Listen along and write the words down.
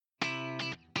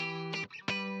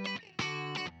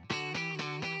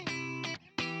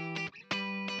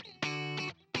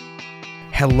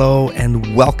Hello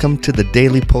and welcome to the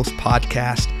Daily Post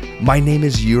Podcast. My name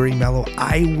is Yuri Mello.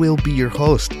 I will be your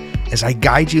host as I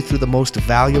guide you through the most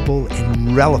valuable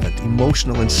and relevant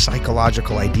emotional and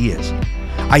psychological ideas.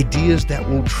 Ideas that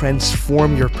will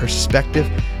transform your perspective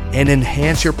and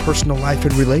enhance your personal life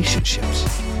and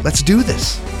relationships. Let's do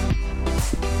this.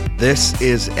 This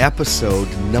is episode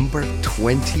number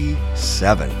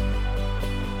 27.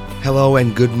 Hello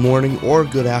and good morning or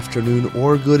good afternoon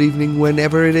or good evening,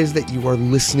 whenever it is that you are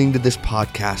listening to this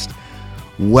podcast.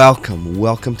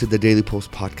 Welcome to the Daily Post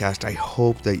Podcast. I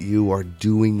hope that you are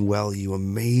doing well, you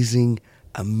amazing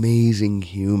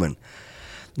human.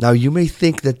 Now, you may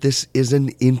think that this is an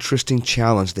interesting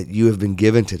challenge that you have been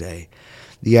given today.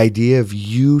 The idea of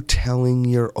you telling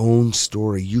your own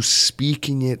story, you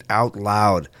speaking it out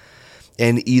loud,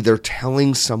 and either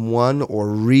telling someone or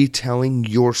retelling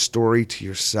your story to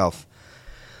yourself.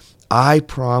 I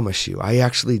promise you, I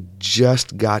actually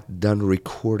just got done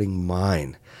recording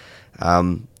mine.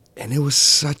 And it was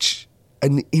such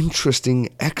an interesting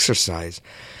exercise.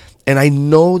 And I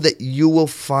know that you will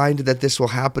find that this will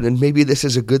happen, and maybe this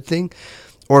is a good thing,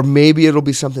 or maybe it'll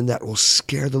be something that will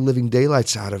scare the living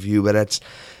daylights out of you, but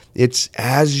it's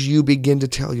as you begin to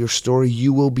tell your story,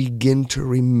 you will begin to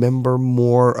remember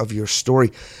more of your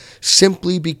story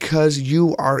simply because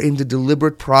you are in the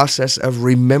deliberate process of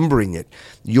remembering it.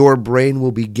 Your brain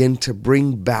will begin to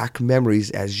bring back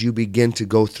memories as you begin to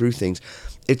go through things.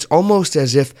 It's almost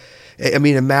as if,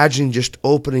 imagine just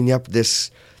opening up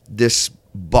this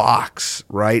box,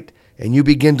 right? And you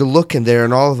begin to look in there,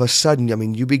 and all of a sudden,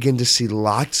 you begin to see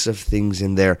lots of things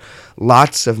in there,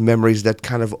 lots of memories that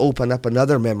kind of open up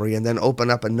another memory and then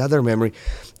open up another memory.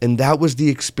 And that was the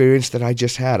experience that I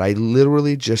just had. I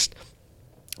literally just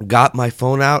got my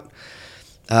phone out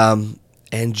and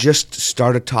just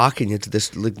started talking into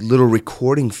this little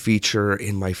recording feature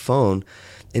in my phone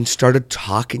and started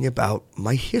talking about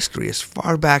my history as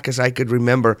far back as I could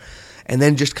remember. And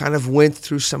then just kind of went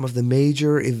through some of the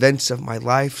major events of my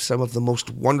life, some of the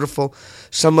most wonderful,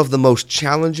 some of the most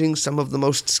challenging, some of the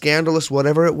most scandalous,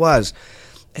 whatever it was.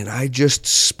 And I just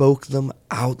spoke them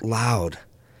out loud.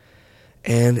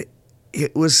 And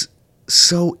it was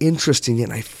so interesting.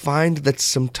 And I find that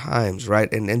sometimes,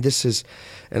 right, and this is,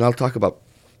 and I'll talk about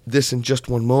this in just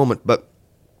one moment, but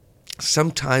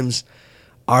sometimes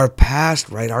our past,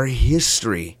 right, our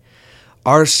history,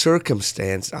 our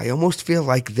circumstance, I almost feel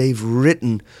like they've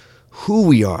written who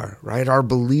we are, right? Our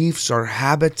beliefs, our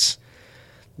habits.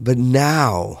 But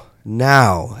now,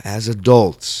 as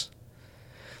adults,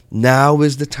 now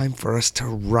is the time for us to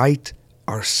write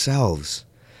ourselves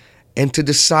and to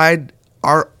decide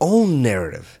our own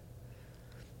narrative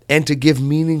and to give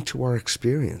meaning to our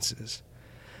experiences.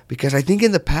 Because I think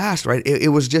in the past, right, it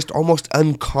was just almost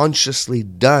unconsciously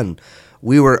done.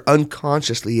 We were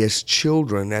unconsciously, as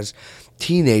children, as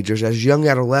teenagers, as young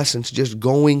adolescents, just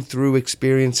going through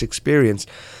experience,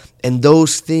 and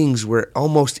those things were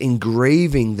almost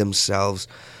engraving themselves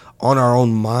on our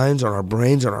own minds, on our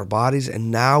brains, on our bodies,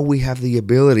 and now we have the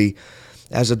ability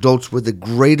as adults with a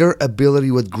greater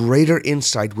ability, with greater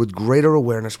insight, with greater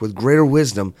awareness, with greater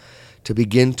wisdom to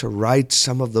begin to write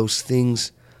some of those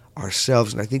things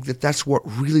ourselves. And I think that that's what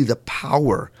really the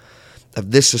power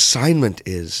of this assignment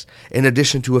is, in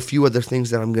addition to a few other things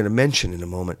that I'm going to mention in a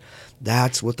moment.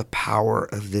 That's what the power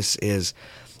of this is.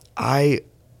 I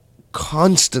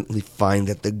constantly find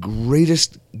that the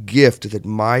greatest gift that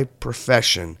my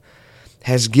profession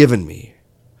has given me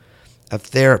of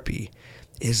therapy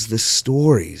is the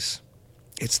stories.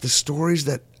 It's the stories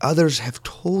that others have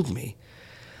told me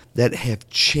that have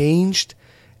changed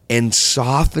and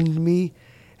softened me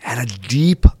at a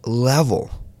deep level.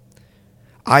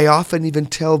 I often even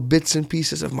tell bits and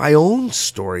pieces of my own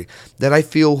story that I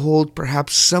feel hold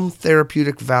perhaps some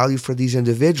therapeutic value for these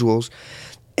individuals,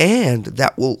 and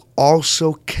that will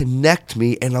also connect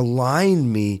me and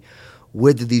align me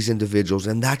with these individuals.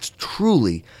 And that's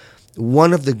truly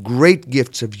one of the great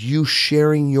gifts of you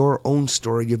sharing your own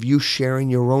story, of you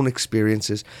sharing your own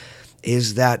experiences,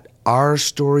 is that our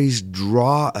stories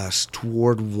draw us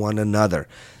toward one another.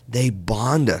 They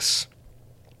bond us.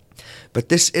 But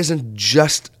this isn't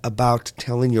just about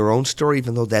telling your own story,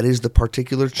 even though that is the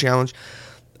particular challenge.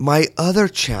 My other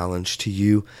challenge to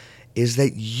you is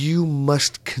that you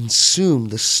must consume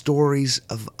the stories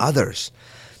of others.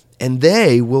 And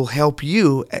they will help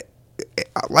you,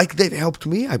 like they've helped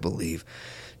me, I believe,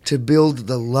 to build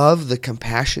the love, the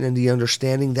compassion, and the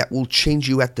understanding that will change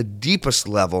you at the deepest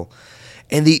level.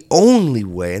 And the only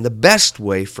way and the best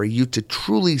way for you to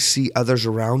truly see others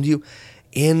around you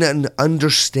in an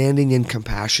understanding and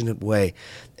compassionate way.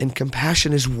 And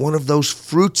compassion is one of those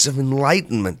fruits of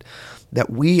enlightenment, that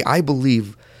we, I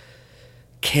believe,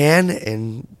 can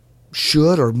and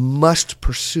should or must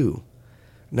pursue.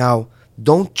 Now,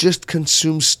 don't just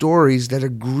consume stories that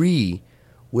agree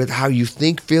with how you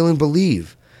think, feel, and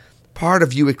believe. Part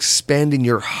of you expanding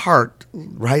your heart,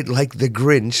 right, like the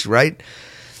Grinch, right,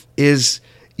 is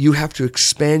you have to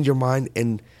expand your mind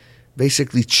and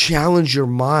basically challenge your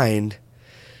mind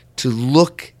to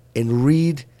look and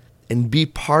read and be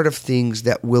part of things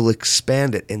that will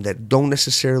expand it and that don't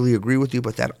necessarily agree with you,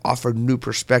 but that offer new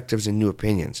perspectives and new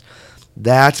opinions.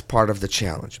 That's part of the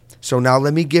challenge. So now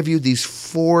let me give you these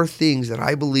 4 things that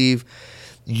I believe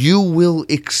you will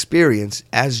experience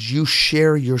as you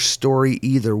share your story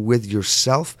either with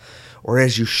yourself or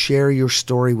as you share your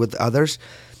story with others.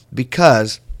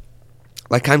 Because,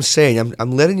 like I'm saying,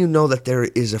 I'm letting you know that there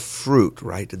is a fruit,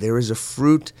 right? There is a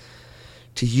fruit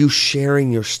to you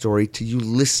sharing your story, to you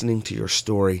listening to your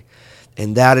story.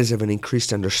 And that is of an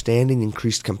increased understanding,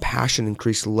 increased compassion,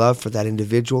 increased love for that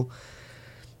individual.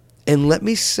 And let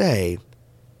me say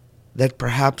that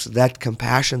perhaps that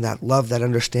compassion, that love, that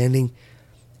understanding,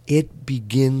 it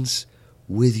begins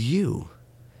with you.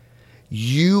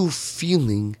 You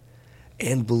feeling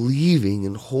and believing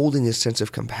and holding a sense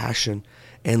of compassion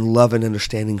and love and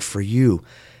understanding for you.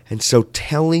 And so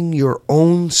telling your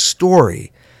own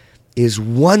story is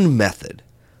one method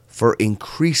for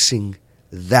increasing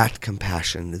that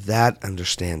compassion, that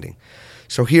understanding.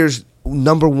 So here's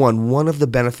number one of the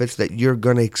benefits that you're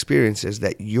going to experience is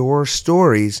that your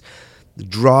stories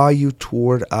draw you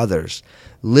toward others.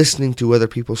 Listening to other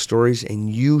people's stories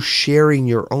and you sharing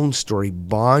your own story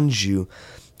bonds you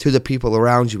to the people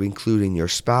around you, including your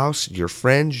spouse, your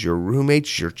friends, your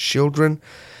roommates, your children,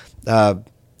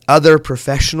 other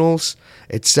professionals,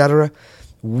 etc.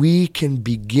 We can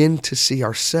begin to see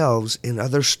ourselves in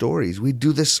other stories. We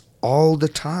do this all the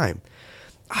time.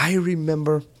 I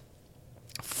remember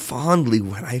fondly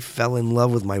when I fell in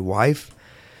love with my wife,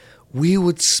 we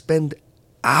would spend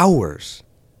hours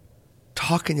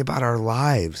talking about our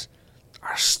lives,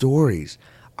 our stories,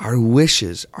 our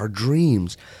wishes, our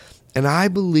dreams. And I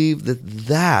believe that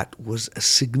that was a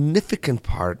significant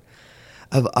part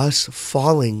of us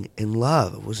falling in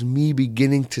love. It was me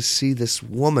beginning to see this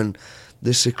woman,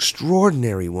 this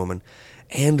extraordinary woman,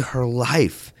 and her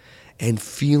life, and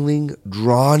feeling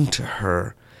drawn to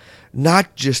her,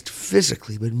 not just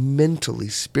physically, but mentally,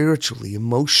 spiritually,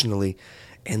 emotionally,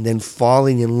 and then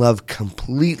falling in love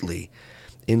completely,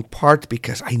 in part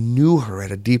because I knew her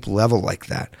at a deep level like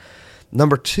that.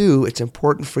 Number 2, it's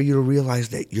important for you to realize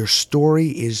that your story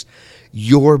is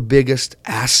your biggest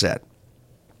asset.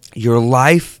 Your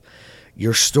life,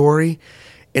 your story,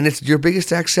 and it's your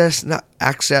biggest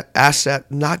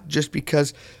asset, not just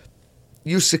because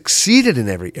you succeeded in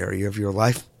every area of your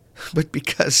life, but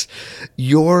because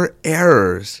your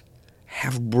errors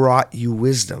have brought you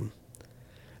wisdom.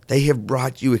 They have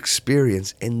brought you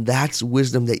experience, and that's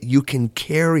wisdom that you can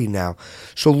carry now.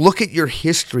 So look at your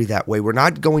history that way. We're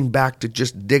not going back to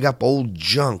just dig up old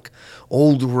junk,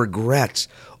 old regrets,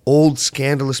 old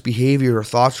scandalous behavior or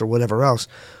thoughts or whatever else.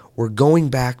 We're going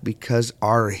back because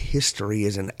our history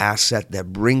is an asset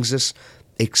that brings us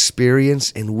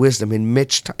experience and wisdom.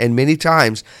 And many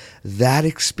times, that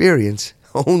experience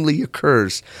only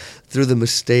occurs through the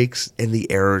mistakes and the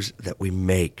errors that we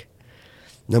make.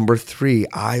 Number 3,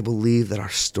 I believe that our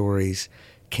stories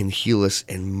can heal us.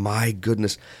 And my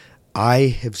goodness,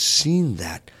 I have seen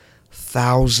that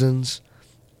thousands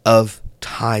of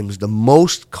times. The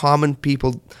most common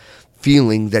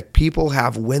feeling that people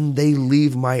have when they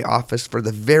leave my office for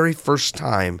the very first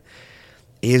time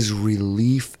is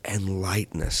relief and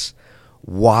lightness.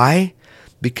 Why?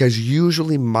 Because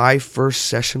usually my first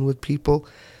session with people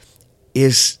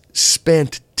is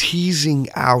spent teasing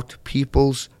out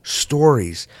people's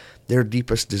stories, their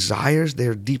deepest desires,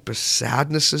 their deepest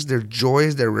sadnesses, their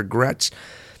joys, their regrets,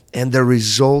 and the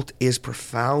result is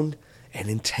profound and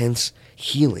intense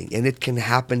healing. And it can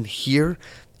happen here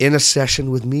in a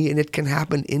session with me, and it can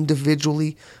happen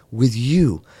individually with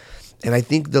you. And I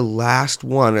think the last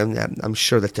one, and I'm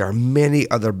sure that there are many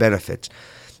other benefits,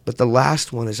 but the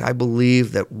last one is I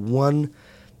believe that one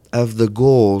of the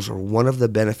goals or one of the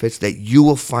benefits that you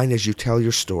will find as you tell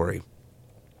your story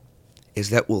is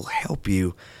that will help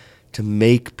you to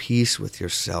make peace with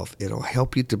yourself. It'll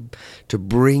help you to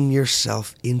bring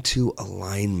yourself into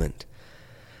alignment.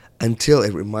 Until,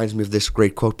 it reminds me of this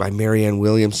great quote by Marianne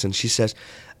Williamson. She says,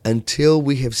 until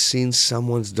we have seen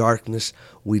someone's darkness,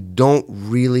 we don't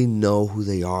really know who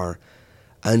they are.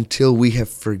 Until we have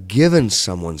forgiven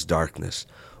someone's darkness,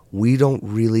 we don't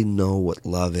really know what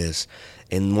love is.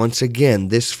 And once again,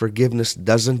 this forgiveness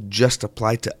doesn't just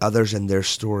apply to others and their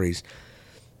stories.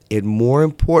 it more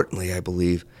importantly, I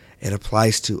believe, it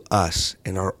applies to us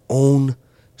and our own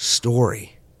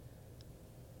story.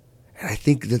 And I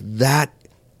think that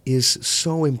is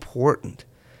so important.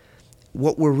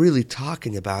 What we're really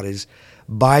talking about is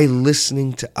by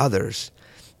listening to others,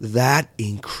 that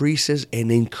increases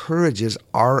and encourages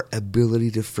our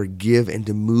ability to forgive and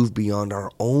to move beyond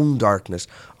our own darkness,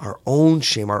 our own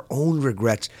shame, our own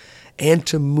regrets, and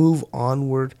to move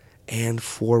onward and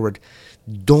forward.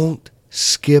 Don't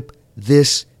skip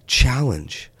this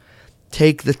challenge.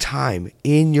 Take the time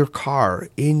in your car,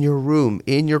 in your room,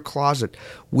 in your closet,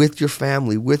 with your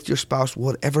family, with your spouse,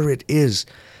 whatever it is,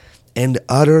 and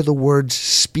utter the words,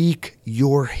 speak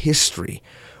your history.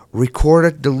 Record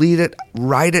it, delete it,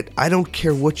 write it. I don't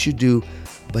care what you do,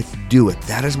 but do it.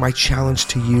 That is my challenge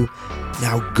to you.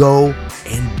 Now go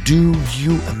and do,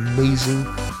 you amazing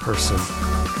person.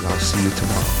 And I'll see you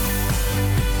tomorrow.